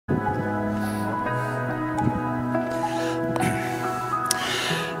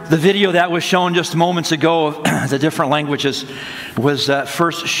The video that was shown just moments ago of the different languages was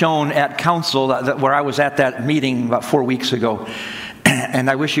first shown at council where I was at that meeting about 4 weeks ago. And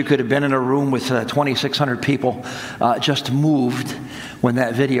I wish you could have been in a room with 2,600 people just moved when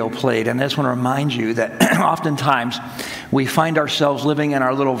that video played. And I just want to remind you that oftentimes we find ourselves living in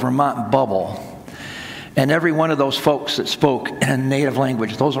our little Vermont bubble. And every one of those folks that spoke in native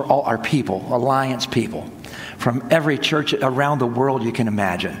language, those are all our people, Alliance people, from every church around the world you can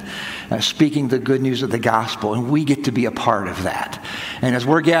imagine, speaking the good news of the gospel, and we get to be a part of that. And as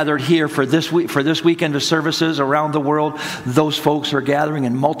we're gathered here for this weekend of services around the world, those folks are gathering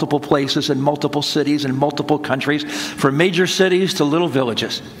in multiple places, in multiple cities, in multiple countries, from major cities to little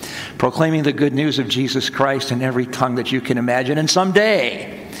villages, proclaiming the good news of Jesus Christ in every tongue that you can imagine. And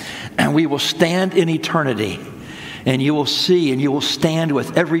someday, we will stand in eternity, and you will see and you will stand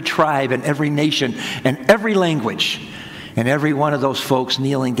with every tribe and every nation and every language and every one of those folks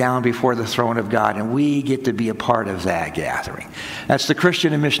kneeling down before the throne of God. And we get to be a part of that gathering. That's the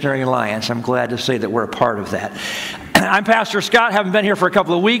Christian and Missionary Alliance. I'm glad to say that we're a part of that. I'm Pastor Scott. Haven't been here for a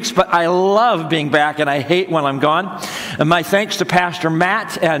couple of weeks, but I love being back, and I hate when I'm gone. And my thanks to Pastor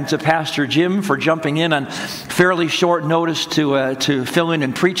Matt and to Pastor Jim for jumping in on fairly short notice to fill in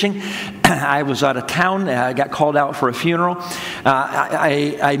and preaching. I was out of town. I got called out for a funeral.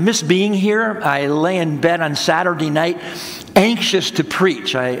 I miss being here. I lay in bed on Saturday night anxious to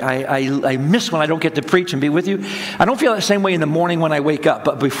preach. I miss when I don't get to preach and be with you. I don't feel the same way in the morning when I wake up,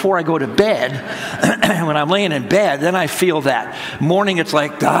 but before I go to bed, when I'm laying in bed, then I feel that. Morning, it's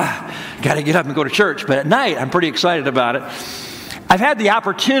like, got to get up and go to church. But at night, I'm pretty excited about it. I've had the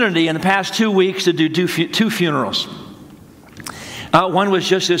opportunity in the past 2 weeks to do two funerals. One was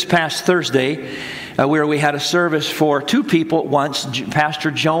just this past Thursday, where we had a service for two people at once,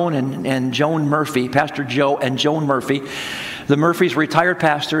 Pastor Joan and Joan Murphy, Pastor Joe and Joan Murphy. The Murphys were retired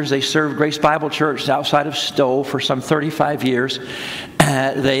pastors. They served Grace Bible Church outside of Stowe for some 35 years.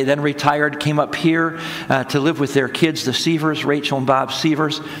 They then retired, came up here to live with their kids, the Sievers, Rachel and Bob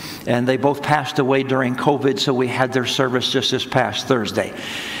Sievers, and they both passed away during COVID, so we had their service just this past Thursday.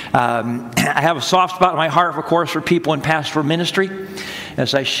 I have a soft spot in my heart, of course, for people in pastoral ministry.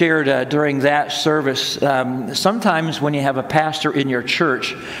 As I shared during that service, sometimes when you have a pastor in your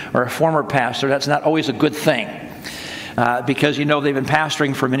church or a former pastor, that's not always a good thing. Because they've been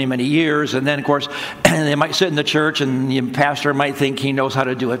pastoring for many, many years, and then of course they might sit in the church and the pastor might think he knows how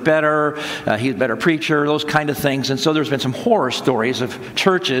to do it better, he's a better preacher, those kind of things. And so there's been some horror stories of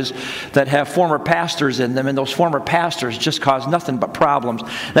churches that have former pastors in them, and those former pastors just cause nothing but problems.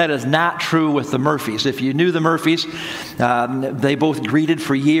 That is not true with the Murphys. If you knew the Murphys, they both greeted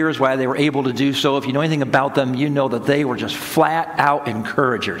for years while they were able to do so. If you know anything about them, you know that they were just flat out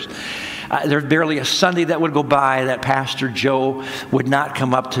encouragers. There's barely a Sunday that would go by that Pastor Joe would not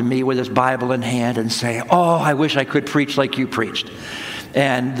come up to me with his Bible in hand and say, "Oh, I wish I could preach like you preached."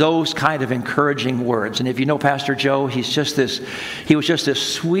 And those kind of encouraging words. And if you know Pastor Joe, he was just this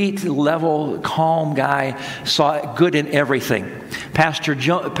sweet, level, calm guy, saw good in everything. Pastor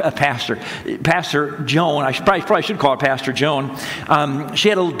Joan, I probably should call her Pastor Joan. She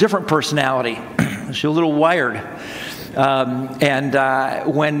had a little different personality. She was a little wired. When,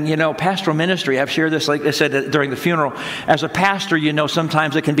 pastoral ministry, I've shared this, like I said, during the funeral, as a pastor,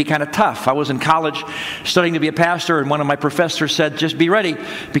 sometimes it can be kind of tough. I was in college studying to be a pastor, and one of my professors said, just be ready,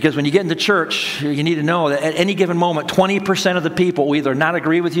 because when you get into church, you need to know that at any given moment, 20% of the people will either not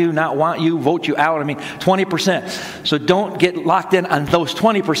agree with you, not want you, vote you out. 20%. So don't get locked in on those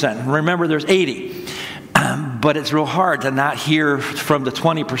 20%. Remember, there's 80%. But it's real hard to not hear from the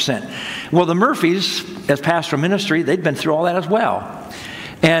 20%. Well, the Murphys, as pastoral ministry, they'd been through all that as well.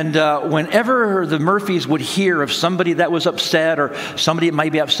 And whenever the Murphys would hear of somebody that was upset or somebody that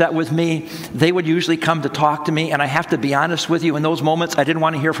might be upset with me, they would usually come to talk to me. And I have to be honest with you, in those moments, I didn't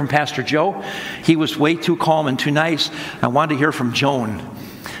want to hear from Pastor Joe. He was way too calm and too nice. I wanted to hear from Joan,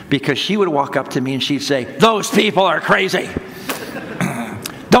 because she would walk up to me and she'd say, "Those people are crazy.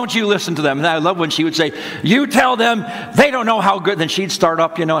 Don't you listen to them." And I love when she would say, "You tell them they don't know how good." Then she'd start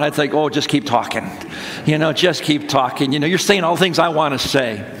up, and I'd think, "Oh, just keep talking. Just keep talking. You're saying all the things I want to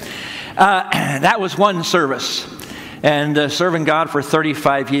say." That was one service. And serving God for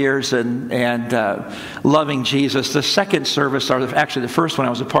 35 years and loving Jesus. The second service, or actually the first one I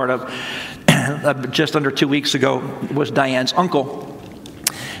was a part of, just under 2 weeks ago, was Diane's uncle.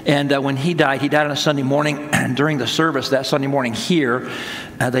 And when he died on a Sunday morning. During the service that Sunday morning here,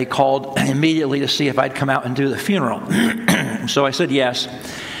 they called immediately to see if I'd come out and do the funeral. So I said yes.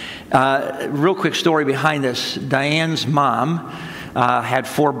 Real quick story behind this. Diane's mom had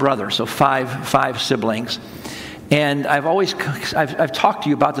 4 brothers, so five siblings. And I've talked to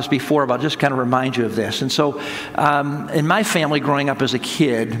you about this before, but I'll just kind of remind you of this. And so in my family growing up as a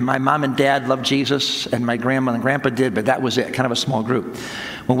kid, my mom and dad loved Jesus, and my grandma and grandpa did, but that was it, kind of a small group.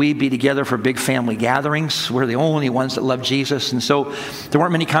 When we'd be together for big family gatherings, we're the only ones that loved Jesus. And so there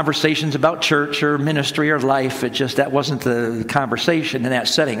weren't many conversations about church or ministry or life. That wasn't the conversation in that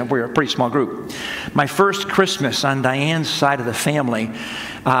setting. We were a pretty small group. My first Christmas on Diane's side of the family,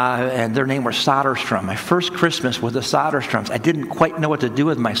 and their name was Soderstrom. My first Christmas with the Soderstroms. I didn't quite know what to do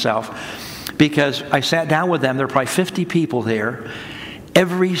with myself because I sat down with them. There were probably 50 people there.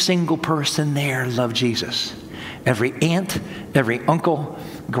 Every single person there loved Jesus. Every aunt, every uncle,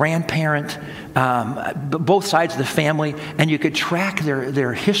 grandparent, both sides of the family, and you could track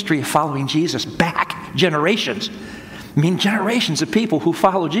their history of following Jesus back generations. I mean, generations of people who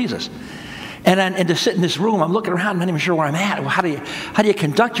follow Jesus. And to sit in this room, I'm looking around, I'm not even sure where I'm at. Well, how do you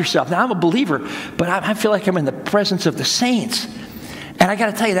conduct yourself? Now, I'm a believer, but I feel like I'm in the presence of the saints. And I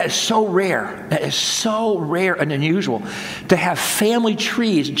got to tell you, that is so rare. That is so rare and unusual to have family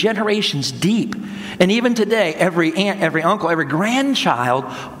trees generations deep. And even today, every aunt, every uncle, every grandchild,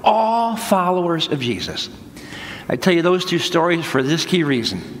 all followers of Jesus. I tell you those two stories for this key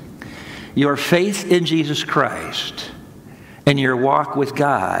reason. Your faith in Jesus Christ and your walk with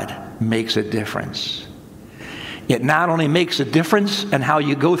God makes a difference. It not only makes a difference in how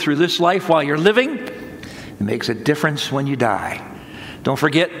you go through this life while you're living, it makes a difference when you die. Don't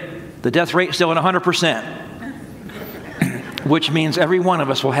forget, the death rate is still at 100%, which means every one of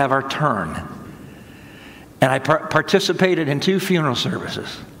us will have our turn. And I participated in 2 funeral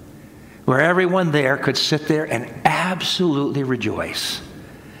services where everyone there could sit there and absolutely rejoice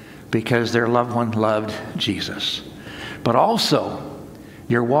because their loved one loved Jesus. But also,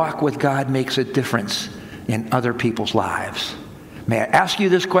 your walk with God makes a difference in other people's lives. May I ask you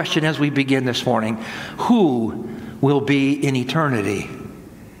this question as we begin this morning? Who will be in eternity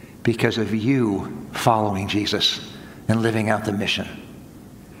because of you following Jesus and living out the mission?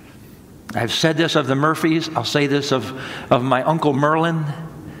 I've said this of the Murphys. I'll say this of my Uncle Merlin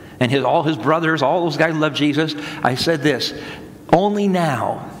and all his brothers. All those guys love Jesus. I said this, only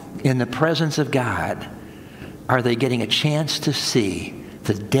now in the presence of God are they getting a chance to see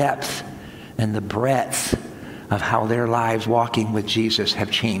the depth and the breadth of how their lives walking with Jesus have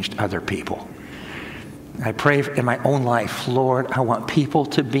changed other people. I pray in my own life, Lord, I want people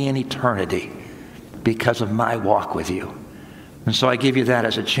to be in eternity because of my walk with you. And so I give you that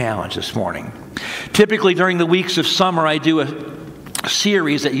as a challenge this morning. Typically during the weeks of summer, I do a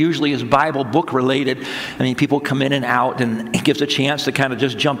series that usually is Bible book related. I mean, people come in and out, and it gives a chance to kind of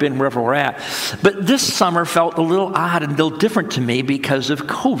just jump in wherever we're at. But this summer felt a little odd and a little different to me because of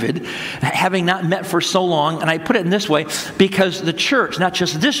COVID, having not met for so long. And I put it in this way, because the church, not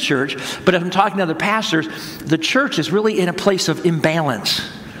just this church, but if I'm talking to other pastors, the church is really in a place of imbalance.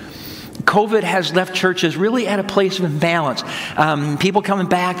 COVID has left churches really at a place of imbalance. People coming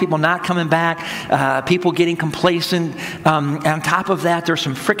back, people not coming back, people getting complacent. On top of that, there's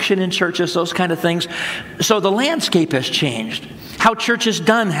some friction in churches, those kind of things. So the landscape has changed. How church is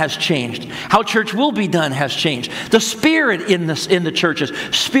done has changed. How church will be done has changed. The spirit in the churches,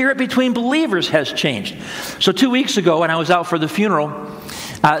 spirit between believers has changed. So 2 weeks ago, when I was out for the funeral,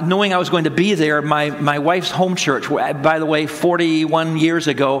 knowing I was going to be there, my wife's home church, by the way, 41 years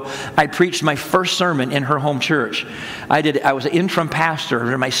ago, I preached my first sermon in her home church. I was an interim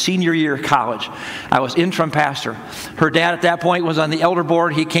pastor in my senior year of college. I was interim pastor. Her dad at that point was on the elder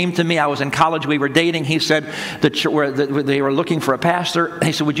board. He came to me. I was in college. We were dating. He said they were looking for a pastor.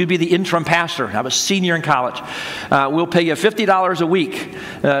 He said, would you be the interim pastor? I was senior in college. We'll pay you $50 a week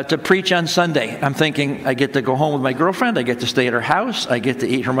to preach on Sunday. I'm thinking, I get to go home with my girlfriend. I get to stay at her house. I get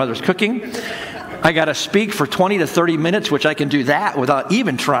to eat her mother's cooking. I got to speak for 20 to 30 minutes, which I can do that without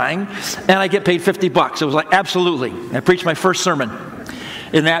even trying, and I get paid $50. It was like, absolutely. I preached my first sermon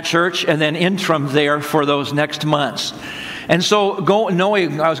in that church and then interim there for those next months. And so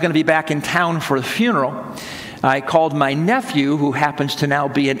knowing I was going to be back in town for the funeral, I called my nephew, who happens to now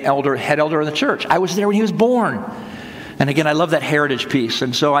be an head elder of the church. I was there when he was born. And again, I love that heritage piece.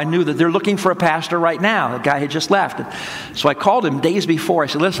 And so I knew that they're looking for a pastor right now. The guy had just left. So I called him days before. I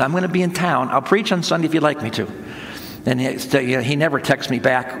said, listen, I'm going to be in town. I'll preach on Sunday if you'd like me to. And he never texts me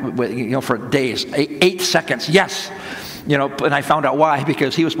back for days. 8 seconds. Yes. And I found out why,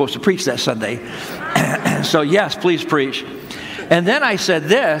 because he was supposed to preach that Sunday. So yes, please preach. And then I said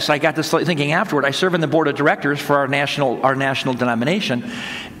this, I got this thinking afterward. I serve in the board of directors for our national denomination.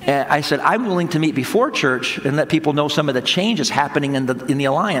 And I said, I'm willing to meet before church and let people know some of the changes happening in the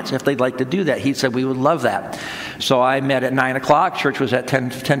Alliance if they'd like to do that. He said, we would love that. So I met at 9 o'clock. Church was at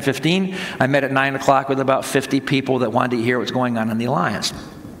 10:15. I met at 9 o'clock with about 50 people that wanted to hear what's going on in the Alliance.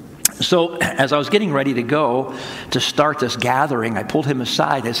 So as I was getting ready to go to start this gathering, I pulled him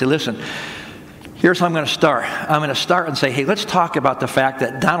aside. I said, listen, here's how I'm going to start. I'm going to start and say, hey, let's talk about the fact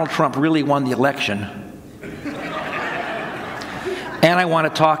that Donald Trump really won the election. And I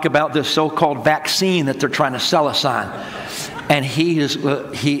want to talk about this so-called vaccine that they're trying to sell us on. And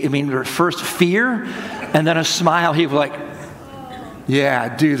first fear and then a smile. He was like,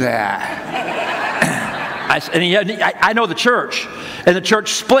 yeah, do that. I know the church, and the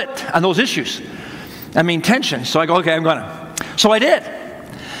church split on those issues. Tension. So I go, okay, I'm going to. So I did.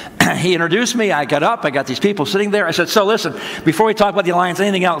 He introduced me. I got up. I got these people sitting there. I said, so listen, before we talk about the Alliance,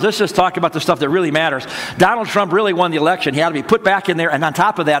 anything else, let's just talk about the stuff that really matters. Donald Trump really won the election. He had to be put back in there. And on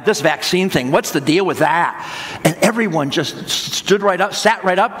top of that, this vaccine thing, what's the deal with that? And everyone just stood right up, sat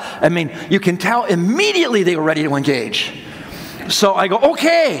right up. You can tell immediately they were ready to engage. So I go,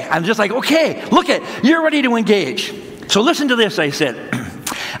 okay. I'm just like, okay, look you're ready to engage. So listen to this, I said.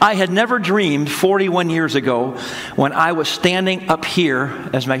 I had never dreamed 41 years ago when I was standing up here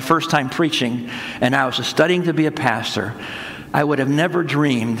as my first time preaching and I was studying to be a pastor, I would have never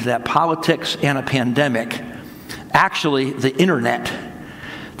dreamed that politics and a pandemic, actually the internet,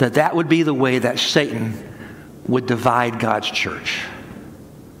 that would be the way that Satan would divide God's church.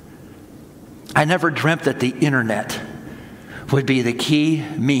 I never dreamt that the internet would be the key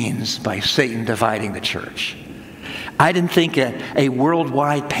means by Satan dividing the church. I didn't think a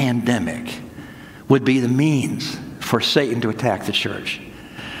worldwide pandemic would be the means for Satan to attack the church.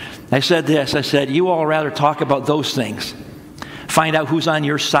 I said this, I said, you all rather talk about those things, find out who's on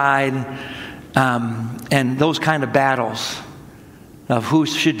your side, and those kind of battles of who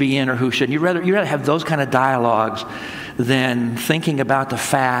should be in or who shouldn't. You'd rather have those kind of dialogues than thinking about the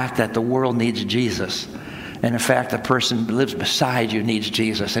fact that the world needs Jesus. And in fact, the person who lives beside you needs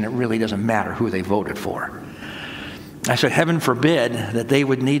Jesus, and it really doesn't matter who they voted for. I said, heaven forbid that they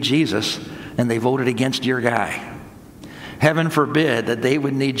would need Jesus and they voted against your guy. Heaven forbid that they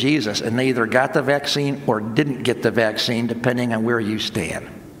would need Jesus and they either got the vaccine or didn't get the vaccine, depending on where you stand.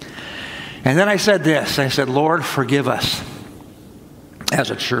 And then I said this, I said, Lord, forgive us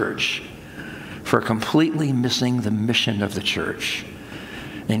as a church for completely missing the mission of the church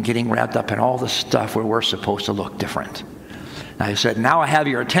and getting wrapped up in all the stuff where we're supposed to look different. And I said, now I have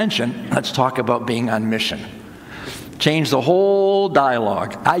your attention, let's talk about being on mission. Change the whole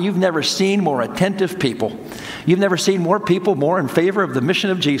dialogue. You've never seen more attentive people. You've never seen more people more in favor of the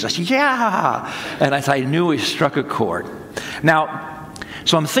mission of Jesus. Yeah! And I knew we struck a chord. Now,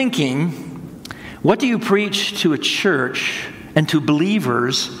 so I'm thinking, what do you preach to a church and to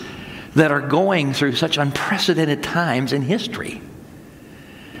believers that are going through such unprecedented times in history?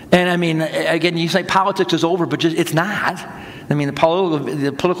 And again, you say politics is over, but it's not.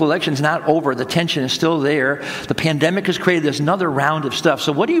 The political election is not over. The tension is still there. The pandemic has created this another round of stuff.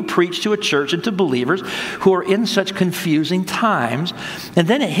 So what do you preach to a church and to believers who are in such confusing times? And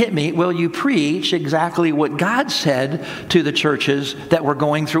then it hit me, well, you preach exactly what God said to the churches that were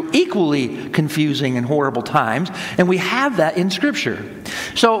going through equally confusing and horrible times. And we have that in Scripture.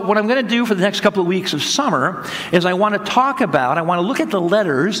 So what I'm going to do for the next couple of weeks of summer is I want to look at the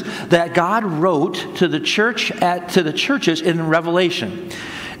letters that God wrote to the churches in Revelation.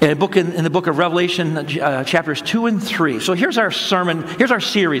 In the book of Revelation, chapters 2 and 3. So here's our sermon, here's our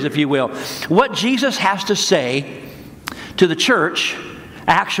series, if you will. What Jesus has to say to the church,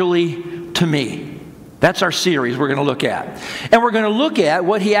 actually to me. That's our series we're going to look at. And we're going to look at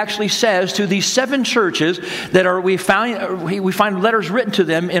what he actually says to these 7 churches that we find letters written to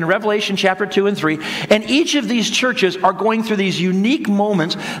them in Revelation chapter 2 and 3. And each of these churches are going through these unique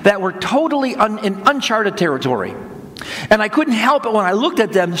moments that were totally in uncharted territory. And I couldn't help it when I looked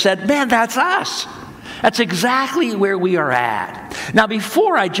at them and said, man, that's us. That's exactly where we are at. Now,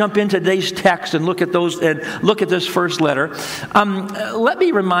 before I jump into today's text and look at this first letter, let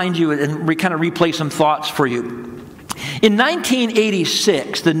me remind you and kind of replay some thoughts for you. In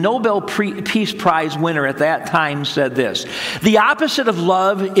 1986, the Nobel Peace Prize winner at that time said this: the opposite of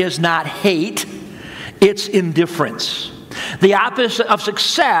love is not hate, it's indifference. The opposite of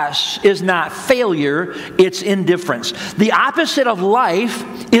success is not failure, it's indifference. The opposite of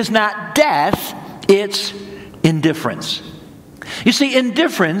life is not death, it's indifference. You see,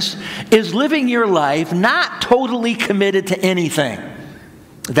 indifference is living your life not totally committed to anything.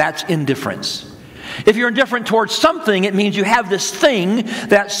 That's indifference. If you're indifferent towards something, it means you have this thing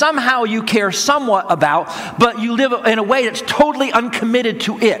that somehow you care somewhat about, but you live in a way that's totally uncommitted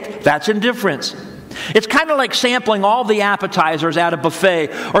to it. That's indifference. It's kind of like sampling all the appetizers at a buffet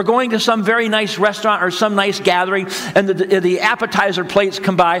or going to some very nice restaurant or some nice gathering and the appetizer plates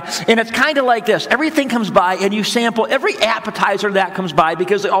come by. And it's kind of like this. Everything comes by and you sample every appetizer that comes by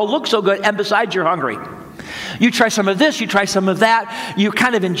because they all look so good, and besides, you're hungry. You try some of this, you try some of that, you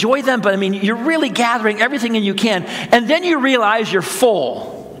kind of enjoy them, but you're really gathering everything you can, and then you realize you're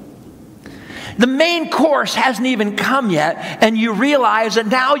full. The main course hasn't even come yet, and you realize that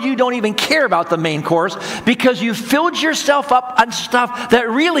now you don't even care about the main course because you filled yourself up on stuff that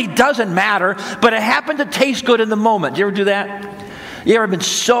really doesn't matter, but it happened to taste good in the moment. Do you ever do that? You ever been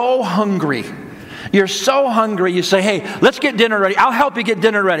so hungry? You're so hungry, you say, hey, let's get dinner ready. I'll help you get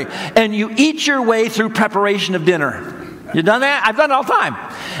dinner ready. And you eat your way through preparation of dinner. You done that? I've done it all the time.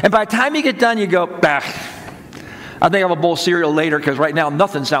 And by the time you get done, you go, I think I'll have a bowl of cereal later because right now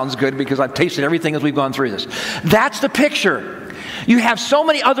nothing sounds good because I've tasted everything as we've gone through this. That's the picture. You have so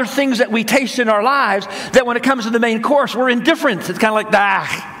many other things that we taste in our lives that when it comes to the main course, we're indifferent. It's kind of like,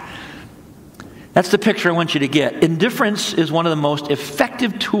 That's the picture I want you to get. Indifference is one of the most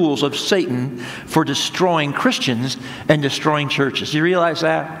effective tools of Satan for destroying Christians and destroying churches. Do you realize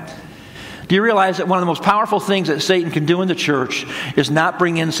that? Do you realize that one of the most powerful things that Satan can do in the church is not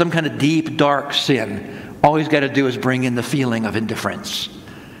bring in some kind of deep, dark sin? All he's got to do is bring in the feeling of indifference.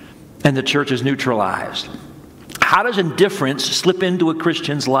 And the church is neutralized. How does indifference slip into a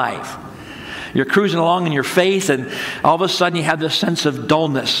Christian's life? You're cruising along in your faith, and all of a sudden you have this sense of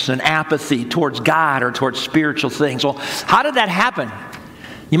dullness and apathy towards God or towards spiritual things. Well, how did that happen?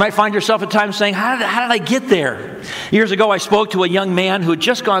 You might find yourself at times saying, how did I get there? Years ago, I spoke to a young man who had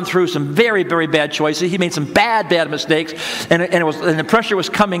just gone through some very, very bad choices. He made some bad mistakes, and the pressure was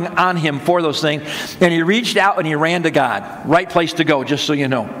coming on him for those things. And he reached out and he ran to God. Right place to go, just so you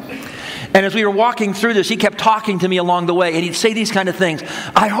know. And as we were walking through this, he kept talking to me along the way, and he'd say these kind of things.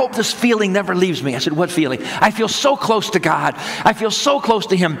 I hope this feeling never leaves me. I said, what feeling? I feel so close to God. I feel so close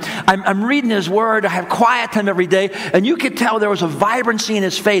to Him. I'm reading His Word. I have quiet time every day. And you could tell there was a vibrancy in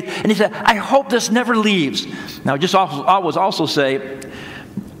his faith. And he said, I hope this never leaves. Now, just always also say,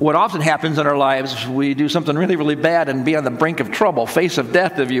 what often happens in our lives, we do something really, really bad and be on the brink of trouble, face of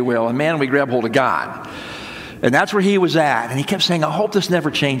death, if you will. And man, we grab hold of God. And that's where he was at. And he kept saying, I hope this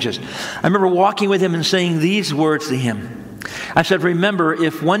never changes. I remember walking with him and saying these words to him. I said, remember,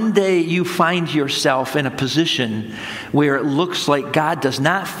 if one day you find yourself in a position where it looks like God does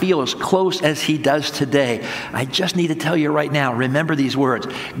not feel as close as He does today, I just need to tell you right now, remember these words.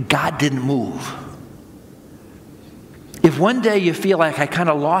 God didn't move. If one day you feel like I kind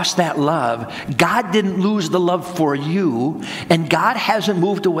of lost that love, God didn't lose the love for you, and God hasn't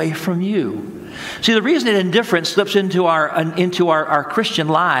moved away from you. See, the reason that indifference slips into our Christian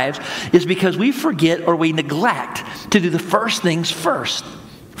lives is because we forget or we neglect to do the first things first.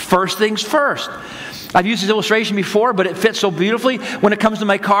 First things first. I've used this illustration before, but it fits so beautifully. When it comes to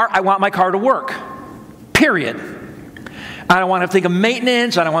my car, I want my car to work. Period. I don't want to think of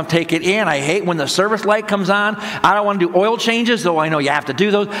maintenance. I don't want to take it in. I hate when the service light comes on. I don't want to do oil changes, though I know you have to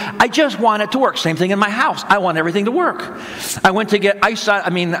do those. I just want it to work. Same thing in my house. I want everything to work. I went to get ice out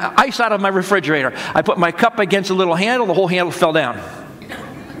of my refrigerator. I put my cup against a little handle. The whole handle fell down.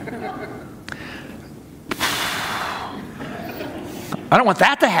 I don't want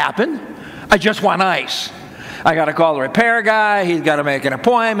that to happen. I just want ice. I got to call the repair guy. He's got to make an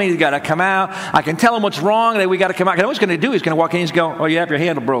appointment. He's got to come out. I can tell him what's wrong. That we got to come out. You know what he's going to do? He's going to walk in. He's going to go, oh, you have your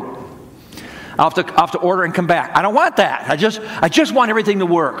handle broke. I'll have to order and come back. I don't want that. I just want everything to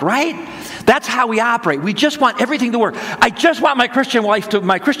work, right? That's how we operate. We just want everything to work. I just want my Christian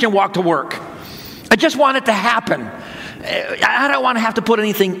walk to work. I just want it to happen. I don't want to have to put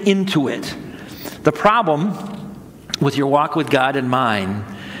anything into it. The problem with your walk with God and mine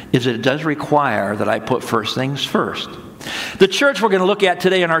is that it does require that I put first things first. The church we're going to look at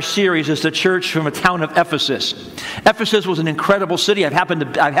today in our series is the church from the town of Ephesus. Ephesus was an incredible city. I've happened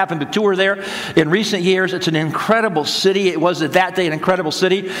to tour there in recent years. It's an incredible city. It was at that day an incredible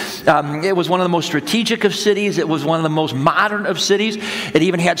city. It was one of the most strategic of cities. It was one of the most modern of cities. It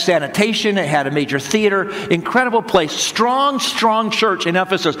even had sanitation. It had a major theater. Incredible place. Strong church in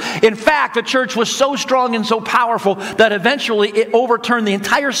Ephesus. In fact, the church was so strong and so powerful that eventually it overturned the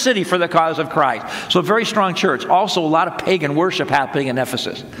entire city for the cause of Christ. So a very strong church. Also a lot of pagan worship happening in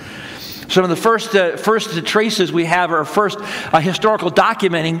Ephesus. Some of the first traces we have, or first historical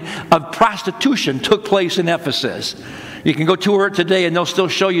documenting of prostitution took place in Ephesus. You can go tour it today and they'll still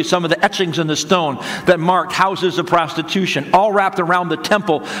show you some of the etchings in the stone that marked houses of prostitution, all wrapped around the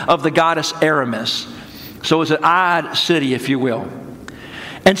temple of the goddess Aramis. So it's an odd city, if you will.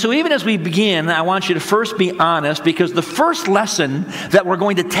 And so even as we begin, I want you to first be honest, because the first lesson that we're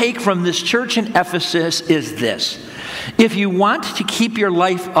going to take from this church in Ephesus is this. If you want to keep your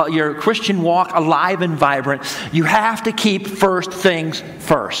life, your Christian walk alive and vibrant, you have to keep first things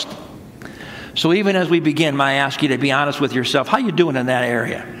first. So even as we begin, I ask you to be honest with yourself. How are you doing in that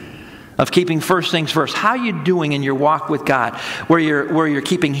area of keeping first things first? How are you doing in your walk with God, where you're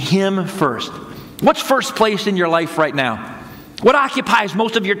keeping Him first? What's first place in your life right now? What occupies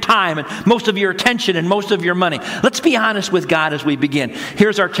most of your time and most of your attention and most of your money? Let's be honest with God as we begin.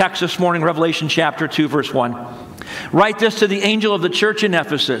 Here's our text this morning, Revelation chapter 2, verse 1. Write this to the angel of the church in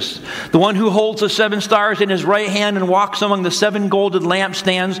Ephesus, the one who holds the 7 stars in his right hand and walks among the 7 golden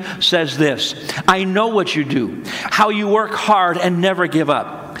lampstands, says this: I know what you do, how you work hard and never give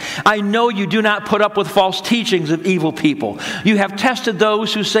up. I know you do not put up with false teachings of evil people. You have tested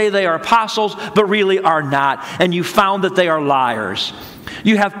those who say they are apostles, but really are not, and you found that they are liars.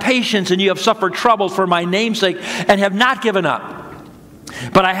 You have patience and you have suffered trouble for my name's sake and have not given up.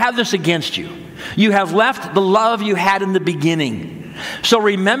 But I have this against you. You have left the love you had in the beginning. So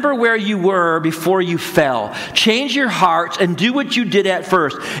remember where you were before you fell. Change your hearts and do what you did at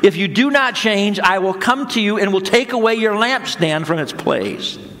first. If you do not change, I will come to you and will take away your lampstand from its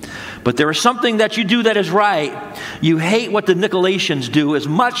place. But there is something that you do that is right. You hate what the Nicolaitans do as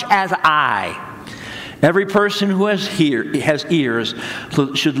much as I. Every person who has ears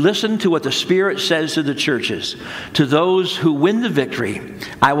should listen to what the Spirit says to the churches. To those who win the victory,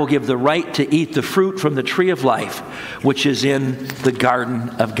 I will give the right to eat the fruit from the tree of life, which is in the garden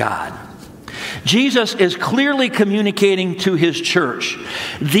of God. Jesus is clearly communicating to His church.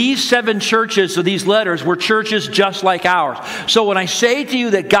 These 7 churches, or these letters, were churches just like ours. So when I say to you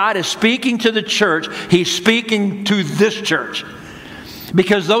that God is speaking to the church, He's speaking to this church.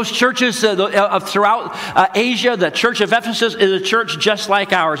 Because those churches throughout Asia, the church of Ephesus is a church just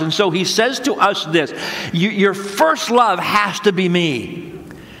like ours. And so He says to us this: your first love has to be me.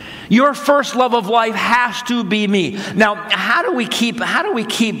 Your first love of life has to be me. Now, how do we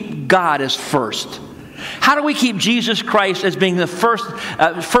keep God as first? How do we keep Jesus Christ as being the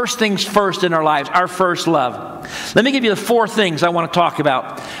first things first in our lives, our first love? Let me give you the 4 things I want to talk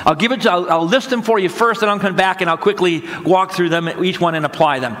about. I'll list them for you first, and I'll come back and I'll quickly walk through them, each one, and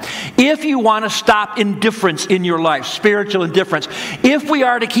apply them. If you want to stop indifference in your life, spiritual indifference, if we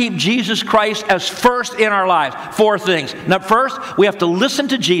are to keep Jesus Christ as first in our lives, 4 things. Now, first, we have to listen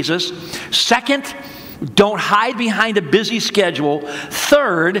to Jesus. Second, don't hide behind a busy schedule.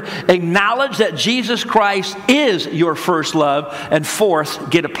 Third, acknowledge that Jesus Christ is your first love. And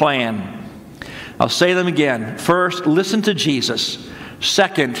fourth, get a plan. I'll say them again. First, listen to Jesus.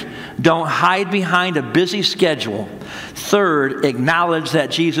 Second, don't hide behind a busy schedule. Third, acknowledge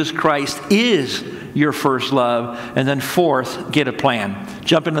that Jesus Christ is your first love. And then fourth, get a plan.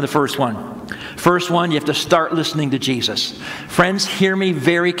 Jump into the first one. First one, you have to start listening to Jesus. Friends, hear me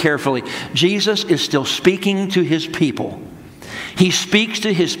very carefully. Jesus is still speaking to His people. He speaks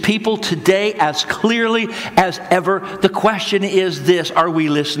to His people today as clearly as ever. The question is this: are we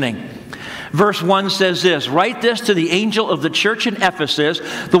listening? Verse 1 says this: write this to the angel of the church in Ephesus,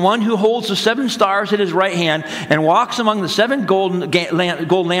 the one who holds the 7 stars in his right hand and walks among the 7 gold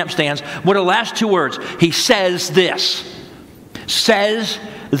lampstands. What are the last 2 words? He says this. Says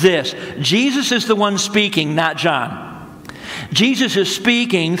this. Jesus is the one speaking, not John. Jesus is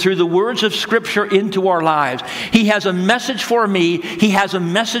speaking through the words of Scripture into our lives. He has a message for me. He has a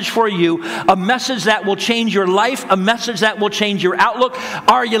message for you. A message that will change your life. A message that will change your outlook.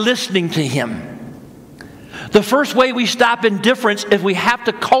 Are you listening to Him? The first way we stop indifference is we have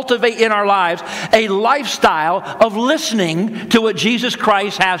to cultivate in our lives a lifestyle of listening to what Jesus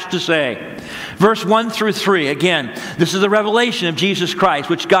Christ has to say. Verse 1 through 3, again, this is the revelation of Jesus Christ,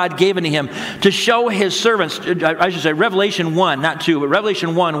 which God gave unto Him to show His servants. I should say Revelation 1, not 2, but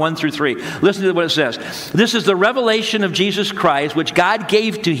Revelation 1, 1 through 3. Listen to what it says. This is the revelation of Jesus Christ, which God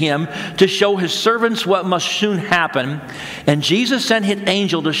gave to Him to show His servants what must soon happen. And Jesus sent His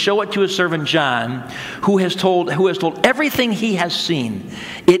angel to show it to His servant John, who has told everything he has seen.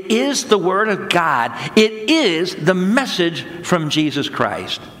 It is the word of God. It is the message from Jesus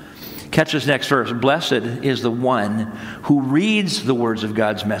Christ. Catch this next verse. Blessed is the one who reads the words of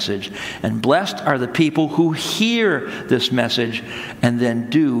God's message, and blessed are the people who hear this message and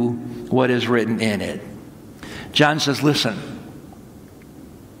then do what is written in it. John says, listen,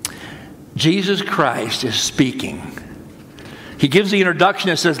 Jesus Christ is speaking. He gives the introduction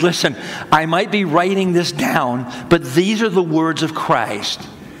and says, listen, I might be writing this down, but these are the words of Christ.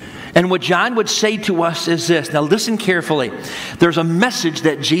 And what John would say to us is this. Now listen carefully. There's a message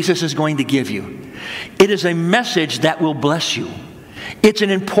that Jesus is going to give you. It is a message that will bless you. It's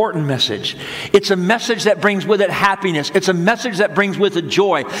an important message. It's a message that brings with it happiness. It's a message that brings with it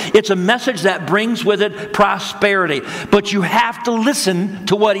joy. It's a message that brings with it prosperity. But you have to listen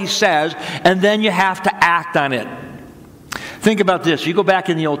to what he says, and then you have to act on it. Think about this. You go back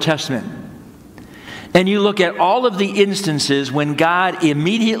in the Old Testament, and you look at all of the instances when God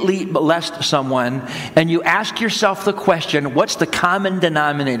immediately blessed someone, and you ask yourself the question, what's the common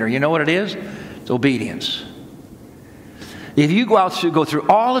denominator? You know what it is? It's obedience. If you go through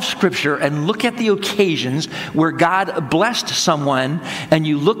all of Scripture and look at the occasions where God blessed someone, and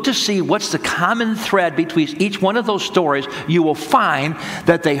you look to see what's the common thread between each one of those stories, you will find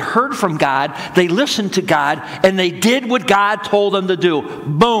that they heard from God, they listened to God, and they did what God told them to do.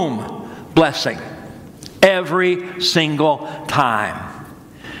 Boom, blessing. Every single time.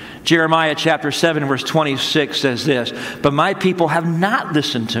 Jeremiah chapter 7 verse 26 says this, but my people have not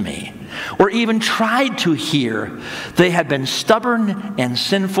listened to me, or even tried to hear. They have been stubborn and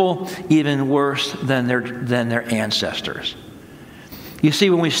sinful, even worse than their ancestors. You see,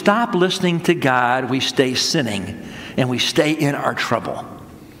 when we stop listening to God, we stay sinning, and we stay in our trouble.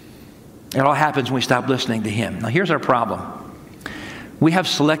 It all happens when we stop listening to Him. Now here's our problem. We have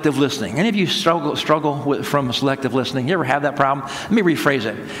selective listening. Any of you struggle from selective listening? You ever have that problem? Let me rephrase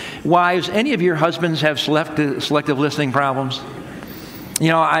it. Wives, any of your husbands have selective listening problems? You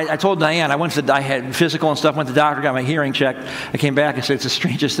know, I told Diane, I had physical and stuff, went to the doctor, got my hearing checked. I came back and said, it's the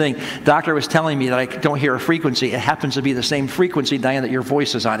strangest thing. Doctor was telling me that I don't hear a frequency. It happens to be the same frequency, Diane, that your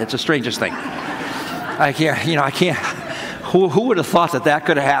voice is on. It's the strangest thing. I can't. Who would have thought that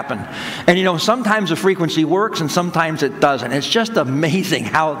could have happened? And you know, sometimes the frequency works and sometimes it doesn't. It's just amazing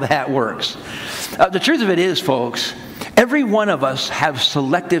how that works. The truth of it is, folks, every one of us have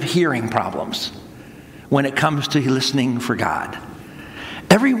selective hearing problems when it comes to listening for God.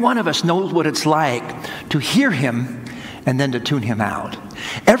 Every one of us knows what it's like to hear Him and then to tune Him out.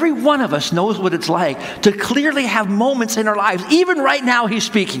 Every one of us knows what it's like to clearly have moments in our lives. Even right now, He's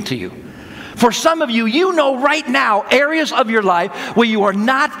speaking to you. For some of you, you know right now areas of your life where you are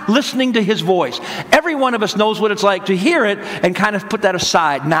not listening to His voice. Every one of us knows what it's like to hear it and kind of put that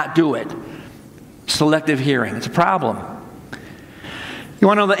aside, not do it. Selective hearing. It's a problem. You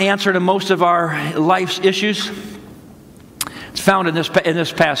want to know the answer to most of our life's issues? It's found in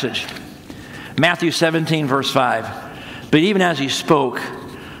this passage. Matthew 17, verse 5. But even as He spoke,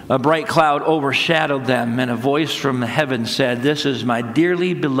 a bright cloud overshadowed them, and a voice from heaven said, this is my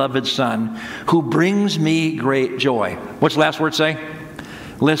dearly beloved Son, who brings me great joy. What's the last word say?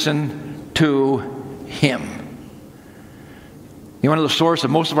 Listen to Him. You want to know the source of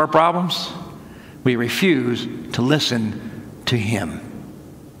most of our problems? We refuse to listen to Him.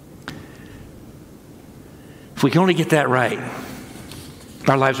 If we can only get that right,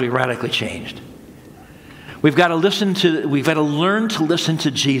 our lives will be radically changed. We've got to learn to listen to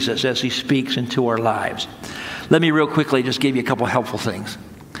Jesus as He speaks into our lives. Let me real quickly just give you a couple helpful things.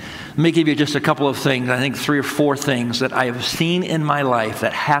 Let me give you just a couple of things, I think 3 or 4 things that I have seen in my life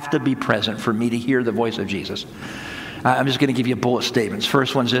that have to be present for me to hear the voice of Jesus. I'm just going to give you bullet statements.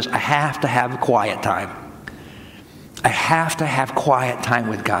 First one is this: I have to have quiet time. I have to have quiet time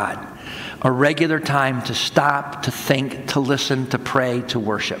with God. A regular time to stop, to think, to listen, to pray, to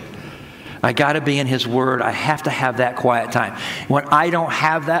worship. I got to be in His Word. I have to have that quiet time. When I don't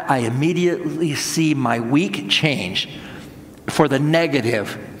have that, I immediately see my week change for the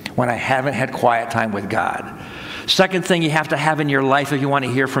negative when I haven't had quiet time with God. Second thing you have to have in your life if you want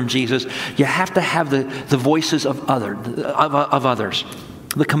to hear from Jesus, you have to have the voices of others.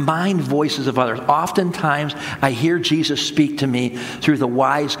 The combined voices of others. Oftentimes, I hear Jesus speak to me through the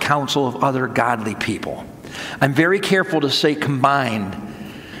wise counsel of other godly people. I'm very careful to say combined,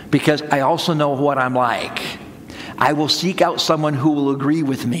 because I also know what I'm like. I will seek out someone who will agree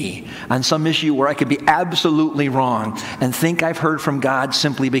with me on some issue where I could be absolutely wrong and think I've heard from God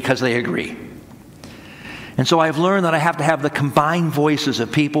simply because they agree. And so I've learned that I have to have the combined voices of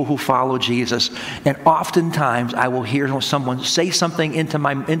people who follow Jesus. And oftentimes I will hear someone say something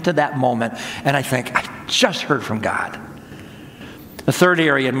into that moment, and I think, I just heard from God. The third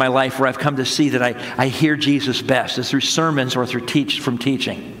area in my life where I've come to see that I hear Jesus best is through sermons or from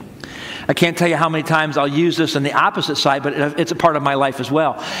teaching. I can't tell you how many times I'll use this on the opposite side, but it's a part of my life as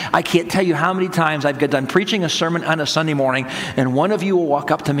well. I can't tell you how many times I've got done preaching a sermon on a Sunday morning, and one of you will walk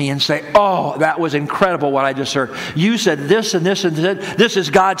up to me and say, "Oh, that was incredible what I just heard. You said this and this and this. This is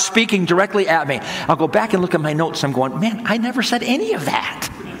God speaking directly at me." I'll go back and look at my notes. I'm going, "Man, I never said any of that.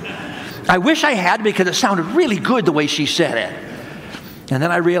 I wish I had, because it sounded really good the way she said it." And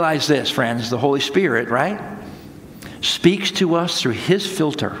then I realize this, friends, the Holy Spirit, right, speaks to us through His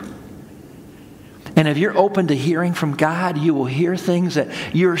filter. And if you're open to hearing from God, you will hear things that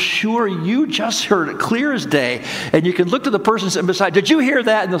you're sure you just heard it clear as day. And you can look to the person sitting beside, "Did you hear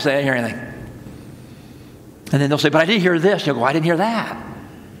that?" And they'll say, "I didn't hear anything." And then they'll say, "But I did hear this." And you'll go, "I didn't hear that."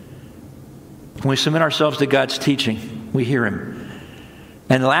 When we submit ourselves to God's teaching, we hear Him.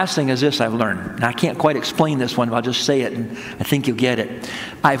 And the last thing is this I've learned. Now, I can't quite explain this one, but I'll just say it, and I think you'll get it.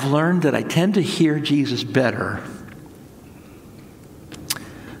 I've learned that I tend to hear Jesus better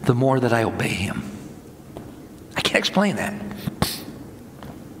the more that I obey Him. I can't explain that.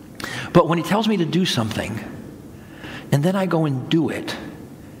 But when He tells me to do something, and then I go and do it,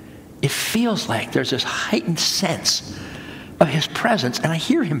 it feels like there's this heightened sense of His presence, and I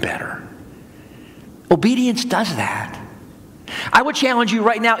hear Him better. Obedience does that. I would challenge you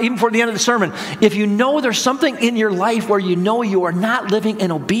right now, even before the end of the sermon, if you know there's something in your life where you know you are not living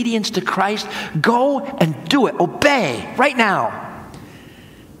in obedience to Christ, go and do it. Obey right now.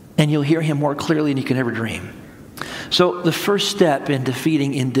 And you'll hear Him more clearly than you can ever dream. So the first step in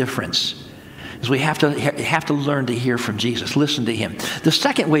defeating indifference is we have to learn to hear from Jesus. Listen to Him. The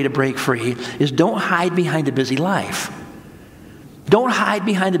second way to break free is don't hide behind a busy life. Don't hide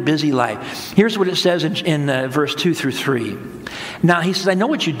behind a busy life. Here's what it says in verse 2 through 3. Now, He says, "I know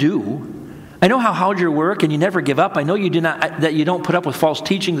what you do. I know how hard you work and you never give up. I know that you don't put up with false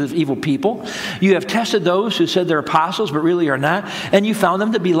teachings of evil people. You have tested those who said they're apostles but really are not, and you found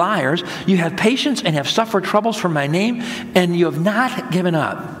them to be liars. You have patience and have suffered troubles for my name, and you have not given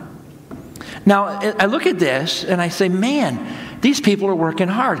up." Now, I look at this and I say, man, these people are working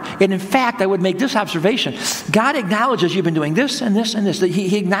hard. And in fact, I would make this observation. God acknowledges you've been doing this and this and this.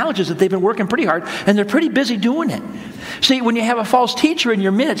 He acknowledges that they've been working pretty hard, and they're pretty busy doing it. See, when you have a false teacher in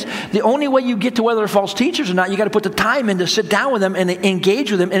your midst, the only way you get to whether they're false teachers or not, you got to put the time in to sit down with them and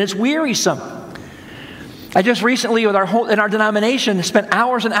engage with them, and it's wearisome. I just recently, in our denomination, spent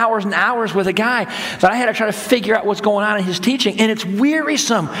hours and hours and hours with a guy that I had to try to figure out what's going on in his teaching. And it's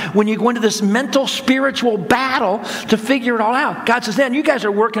wearisome when you go into this mental, spiritual battle to figure it all out. God says, "Man, you guys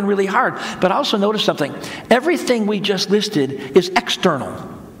are working really hard." But also notice something. Everything we just listed is external.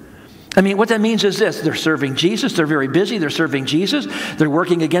 I mean, what that means is this. They're serving Jesus. They're very busy. They're serving Jesus. They're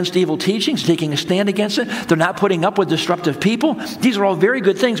working against evil teachings, taking a stand against it. They're not putting up with disruptive people. These are all very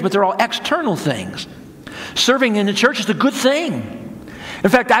good things, but they're all external things. Serving in the church is a good thing. In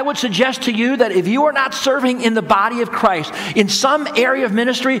fact, I would suggest to you that if you are not serving in the body of Christ, in some area of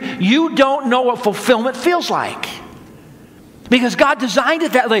ministry, you don't know what fulfillment feels like. Because God designed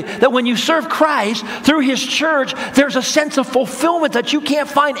it that way, that when you serve Christ through His church, there's a sense of fulfillment that you can't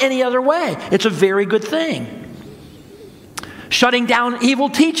find any other way. It's a very good thing. Shutting down evil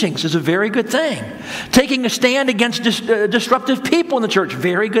teachings is a very good thing. Taking a stand against disruptive people in the church,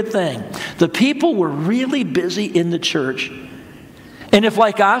 very good thing. The people were really busy in the church. And if,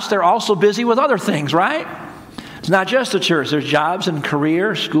 like us, they're also busy with other things, right? It's not just the church. There's jobs and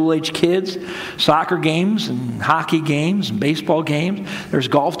career, school-age kids, soccer games and hockey games and baseball games. There's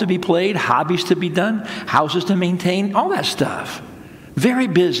golf to be played, hobbies to be done, houses to maintain, all that stuff. Very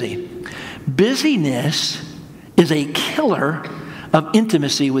busy. Busyness is a killer of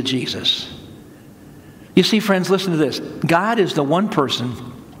intimacy with Jesus. You see, friends, listen to this. God is the one person.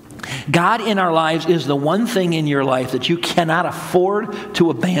 God in our lives is the one thing in your life that you cannot afford to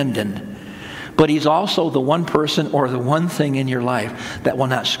abandon. But He's also the one person or the one thing in your life that will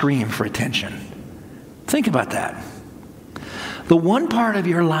not scream for attention. Think about that. The one part of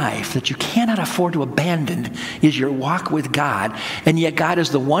your life that you cannot afford to abandon is your walk with God, and yet God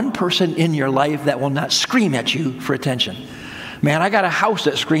is the one person in your life that will not scream at you for attention. Man, I got a house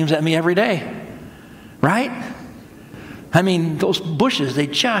that screams at me every day, right? I mean, those bushes, they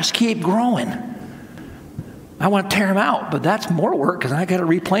just keep growing. I want to tear them out, but that's more work because I got to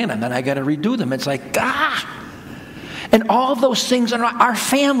replant them and I got to redo them. It's like, And all of those things, our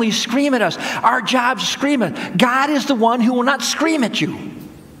families scream at us. Our jobs scream at us. God is the one who will not scream at you.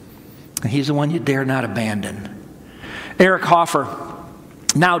 And He's the one you dare not abandon. Eric Hoffer,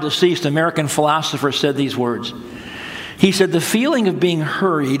 now deceased American philosopher, said these words. He said, "The feeling of being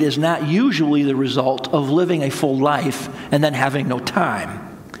hurried is not usually the result of living a full life and then having no time.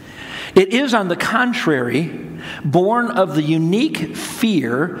 It is, on the contrary, born of the unique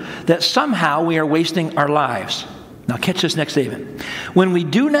fear that somehow we are wasting our lives. Now catch this next statement. When we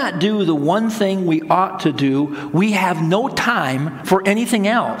do not do the one thing we ought to do, we have no time for anything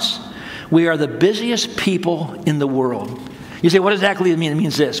else. We are the busiest people in the world. You say, what exactly does it mean? It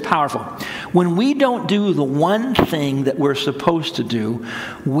means this, powerful. When we don't do the one thing that we're supposed to do,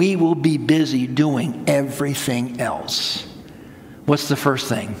 we will be busy doing everything else. What's the first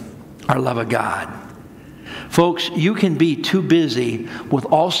thing? Our love of God. Folks, you can be too busy with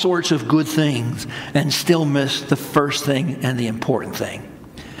all sorts of good things and still miss the first thing and the important thing.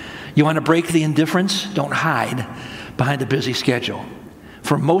 You want to break the indifference? Don't hide behind a busy schedule.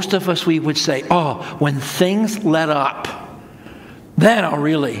 For most of us, we would say, when things let up, then I'll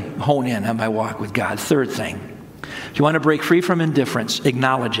really hone in on my walk with God. Third thing, if you want to break free from indifference,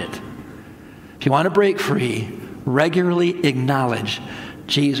 acknowledge it. If you want to break free, regularly acknowledge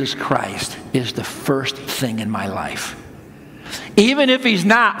Jesus Christ is the first thing in my life. Even if he's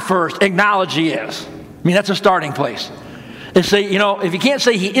not first, acknowledge he is. I mean, that's a starting place. And say, if you can't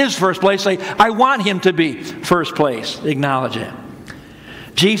say he is first place, say, I want him to be first place. Acknowledge it.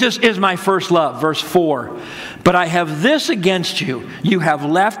 Jesus is my first love, verse 4. But I have this against you. You have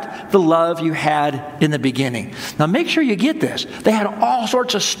left the love you had in the beginning. Now make sure you get this. They had all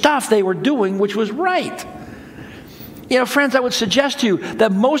sorts of stuff they were doing which was right. Friends, I would suggest to you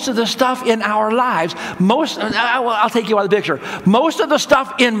that most of the stuff in our lives, I'll take you out of the picture. Most of the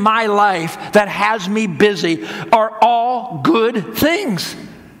stuff in my life that has me busy are all good things.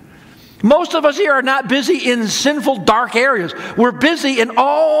 Most of us here are not busy in sinful, dark areas. We're busy in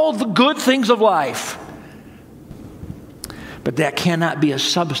all the good things of life. But that cannot be a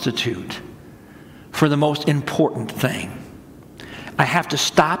substitute for the most important thing. I have to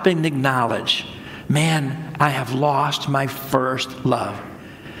stop and acknowledge, man, I have lost my first love.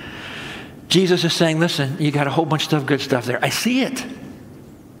 Jesus is saying, listen, you got a whole bunch of good stuff there. I see it.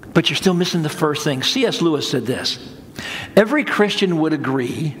 But you're still missing the first thing. C.S. Lewis said this. Every Christian would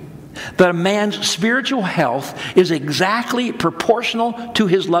agree that a man's spiritual health is exactly proportional to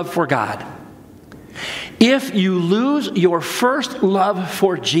his love for God. If you lose your first love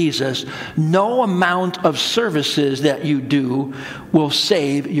for Jesus, no amount of services that you do will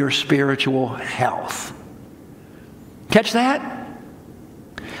save your spiritual health. Catch that?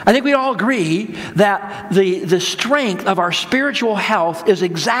 I think we all agree that the strength of our spiritual health is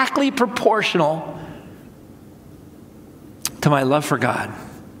exactly proportional to my love for God.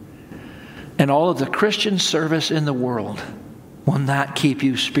 And all of the Christian service in the world will not keep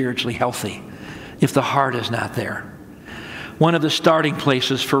you spiritually healthy if the heart is not there. One of the starting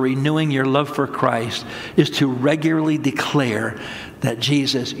places for renewing your love for Christ is to regularly declare that,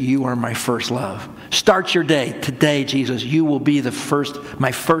 Jesus, you are my first love. Start your day. Today, Jesus, you will be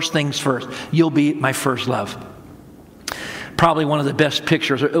my first things first. You'll be my first love. Probably one of the best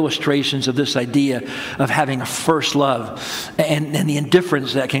pictures or illustrations of this idea of having a first love and the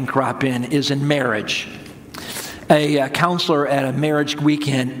indifference that can crop in is in marriage. A counselor at a marriage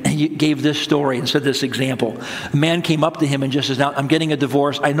weekend gave this story and said this example. A man came up to him and just says, now I'm getting a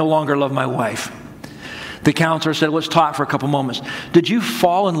divorce. I no longer love my wife. The counselor said, let's talk for a couple moments. Did you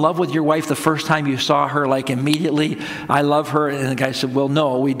fall in love with your wife the first time you saw her, like immediately? I love her. And the guy said, well,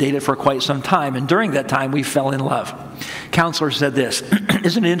 no, we dated for quite some time. And during that time, we fell in love. Counselor said this,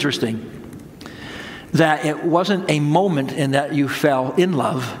 isn't it interesting that it wasn't a moment in that you fell in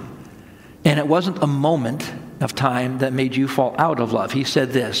love, and it wasn't a moment of time that made you fall out of love. He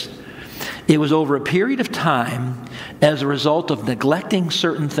said this, it was over a period of time as a result of neglecting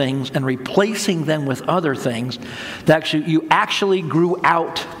certain things and replacing them with other things that you actually grew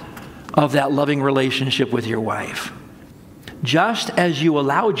out of that loving relationship with your wife. Just as you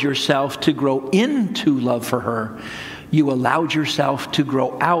allowed yourself to grow into love for her, you allowed yourself to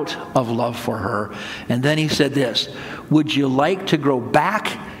grow out of love for her. And then he said this, would you like to grow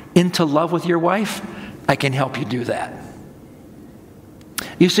back into love with your wife? I can help you do that.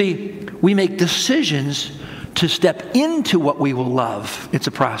 You see, we make decisions to step into what we will love. It's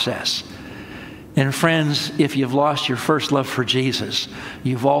a process. And friends, if you've lost your first love for Jesus,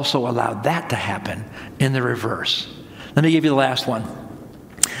 you've also allowed that to happen in the reverse. Let me give you the last one.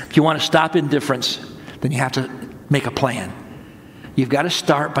 If you want to stop indifference, then you have to make a plan. You've got to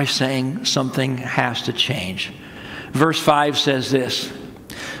start by saying something has to change. Verse 5 says this,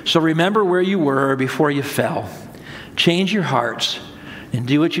 so remember where you were before you fell. Change your hearts and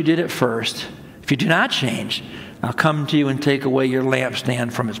do what you did at first. If you do not change, I'll come to you and take away your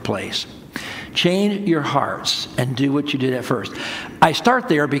lampstand from its place. Change your hearts and do what you did at first. I start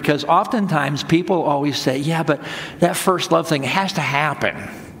there because oftentimes people always say, yeah, but that first love thing has to happen.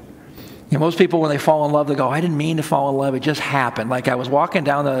 You know, most people, when they fall in love, they go, I didn't mean to fall in love. It just happened. Like I was walking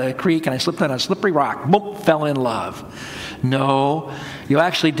down the creek and I slipped on a slippery rock. Boom, fell in love. No, you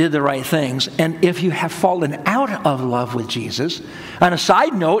actually did the right things. And if you have fallen out of love with Jesus, on a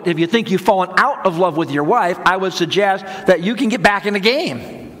side note, if you think you've fallen out of love with your wife, I would suggest that you can get back in the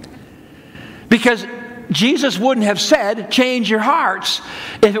game. Because Jesus wouldn't have said, change your hearts,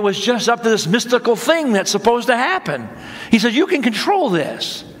 if it was just up to this mystical thing that's supposed to happen. He says, you can control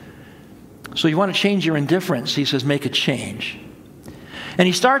this. So you want to change your indifference, he says, make a change. And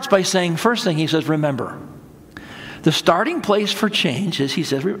he starts by saying, first thing he says, remember. The starting place for change is, he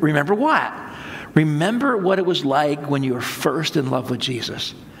says, remember what? Remember what it was like when you were first in love with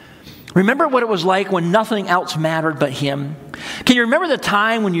Jesus. Remember what it was like when nothing else mattered but him. Can you remember the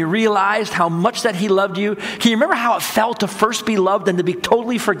time when you realized how much that he loved you? Can you remember how it felt to first be loved and to be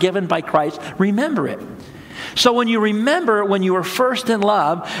totally forgiven by Christ? Remember it. So when you remember when you were first in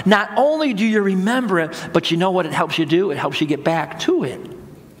love, not only do you remember it, but you know what it helps you do? It helps you get back to it.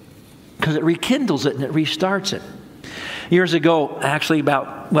 Because it rekindles it and it restarts it. Years ago, actually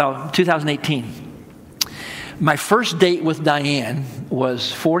 2018, my first date with Diane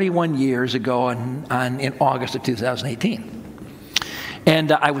was 41 years ago in August of 2018.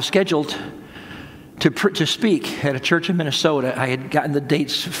 And I was scheduled to speak at a church in Minnesota. I had gotten the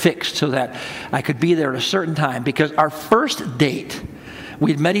dates fixed so that I could be there at a certain time, because our first date,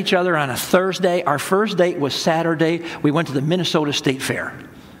 we'd met each other on a Thursday. Our first date was Saturday. We went to the Minnesota State Fair.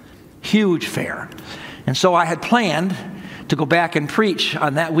 Huge fair. And so I had planned to go back and preach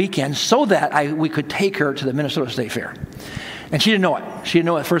on that weekend so that we could take her to the Minnesota State Fair. And she didn't know it. She didn't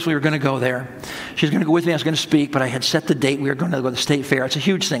know at first we were going to go there. She was going to go with me. I was going to speak, but I had set the date. We were going to go to the State Fair. It's a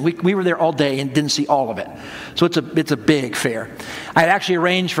huge thing. We were there all day and didn't see all of it. So it's a big fair. I had actually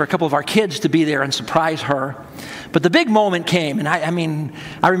arranged for a couple of our kids to be there and surprise her. But the big moment came, and I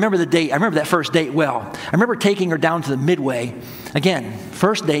remember the date. I remember that first date well. I remember taking her down to the Midway. Again,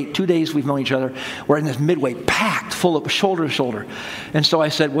 first date, 2 days we've known each other. We're in this Midway packed full of shoulder to shoulder. And so I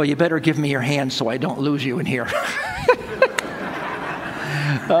said, well, you better give me your hand so I don't lose you in here.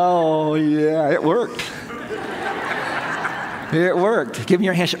 Oh, yeah, it worked. It worked. Give me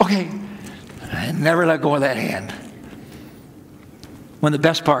your hand. Okay. I never let go of that hand. One of the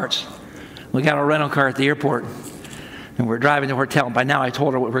best parts, we got a rental car at the airport, and we're driving to the hotel. And by now, I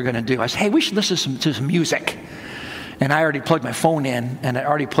told her what we're going to do. I said, hey, we should listen to some music. And I already plugged my phone in, and I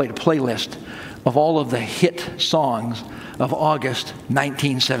already played a playlist of all of the hit songs of August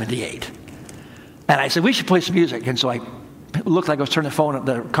 1978. And I said, we should play some music. And so it looked like I was turning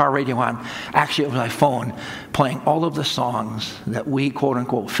the car radio on. Actually, it was my phone playing all of the songs that we, quote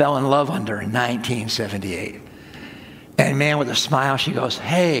unquote, fell in love under in 1978. And man, with a smile, she goes,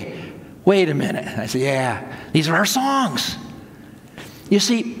 hey, wait a minute. And I said, yeah, these are our songs. You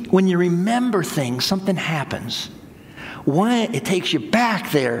see, when you remember things, something happens. One, it takes you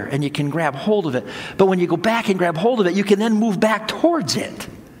back there and you can grab hold of it. But when you go back and grab hold of it, you can then move back towards it.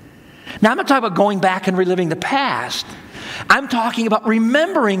 Now, I'm not talking about going back and reliving the past. I'm talking about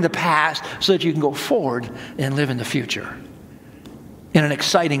remembering the past so that you can go forward and live in the future in an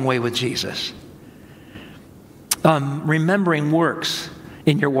exciting way with Jesus. Remembering works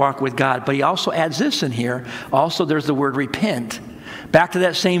in your walk with God, but he also adds this in here. Also, there's the word repent. Back to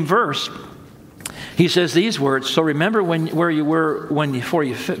that same verse, he says these words, so remember where you were before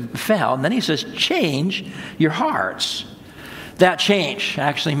you fell. And then he says, change your hearts. That change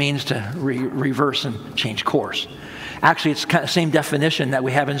actually means to reverse and change course. Actually, it's kind of the same definition that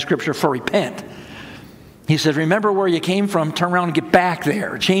we have in Scripture for repent. He says, remember where you came from, turn around and get back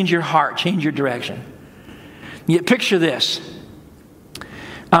there. Change your heart, change your direction. You picture this.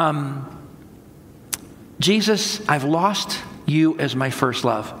 Jesus, I've lost you as my first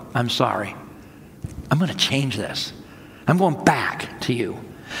love. I'm sorry. I'm going to change this. I'm going back to you.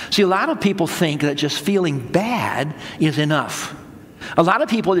 See, a lot of people think that just feeling bad is enough. A lot of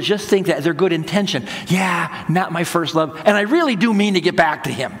people that just think that their good intention, yeah, not my first love, and I really do mean to get back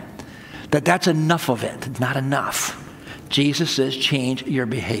to him, that's enough of it. It's not enough. Jesus says, change your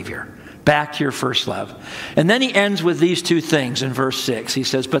behavior. Back to your first love. And then he ends with these two things in verse 6. He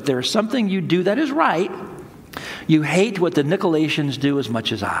says, but there is something you do that is right. You hate what the Nicolaitans do as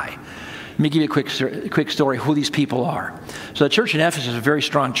much as I. Let me give you a quick story of who these people are. So the church in Ephesus is a very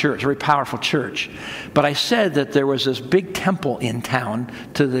strong church, a very powerful church. But I said that there was this big temple in town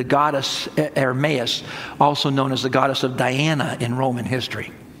to the goddess Artemis, also known as the goddess of Diana in Roman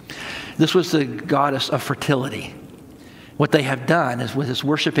history. This was the goddess of fertility. What they have done is with this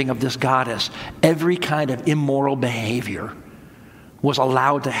worshiping of this goddess, every kind of immoral behavior was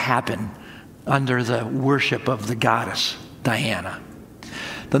allowed to happen under the worship of the goddess Diana.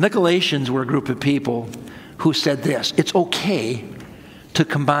 The Nicolaitans were a group of people who said this: it's okay to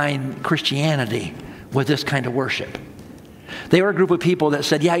combine Christianity with this kind of worship. They were a group of people that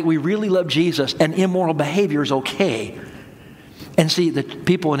said, yeah, we really love Jesus and immoral behavior is okay. And see, the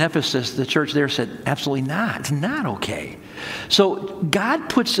people in Ephesus, the church there said, absolutely not. It's not okay. So God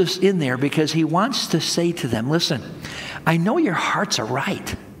puts this in there because he wants to say to them, listen, I know your hearts are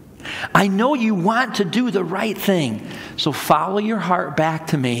right. I know you want to do the right thing. So follow your heart back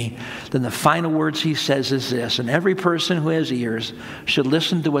to me. Then the final words he says is this: and every person who has ears should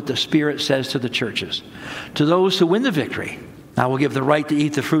listen to what the Spirit says to the churches. To those who win the victory, I will give the right to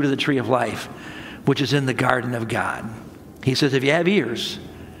eat the fruit of the tree of life, which is in the garden of God. He says, if you have ears,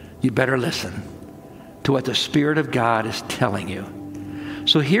 you better listen to what the Spirit of God is telling you.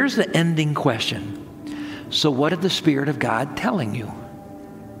 So here's the ending question. So what did the Spirit of God telling you?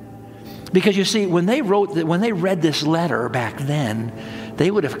 Because you see, when they read this letter back then,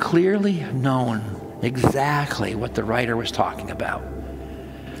 they would have clearly known exactly what the writer was talking about.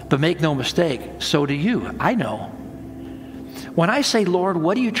 But make no mistake, so do you. I know. When I say, Lord,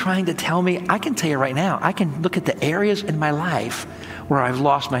 what are you trying to tell me? I can tell you right now, I can look at the areas in my life where I've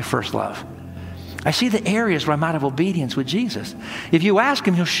lost my first love. I see the areas where I'm out of obedience with Jesus. If you ask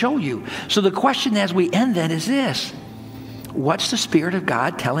him, he'll show you. So the question as we end then is this: what's the Spirit of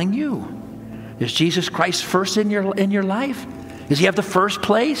God telling you? Is Jesus Christ first in your life? Does he have the first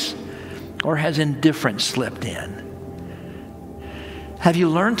place? Or has indifference slipped in? Have you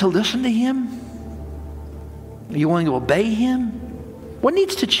learned to listen to him? Are you willing to obey him? What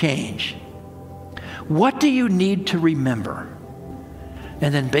needs to change? What do you need to remember?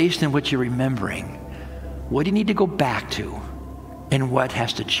 And then based on what you're remembering, what do you need to go back to? And what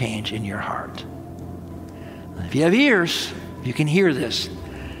has to change in your heart? If you have ears, you can hear this.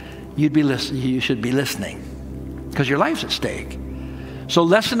 You should be listening because your life's at stake. So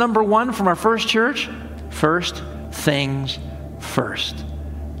lesson number 1 from our first church: first things first.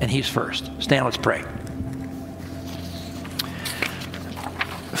 And he's first. Stand, let's pray.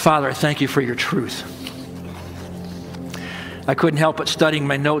 Father, I thank you for your truth. I couldn't help but studying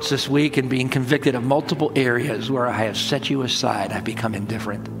my notes this week and being convicted of multiple areas where I have set you aside. I've become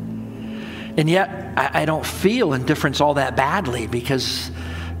indifferent. And yet I don't feel indifference all that badly because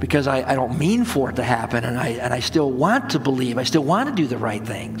I don't mean for it to happen, and I still want to believe. I still want to do the right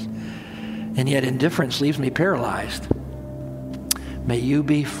things. And yet indifference leaves me paralyzed. May you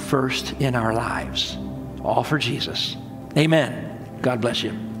be first in our lives. All for Jesus. Amen. God bless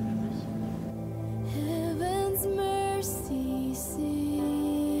you.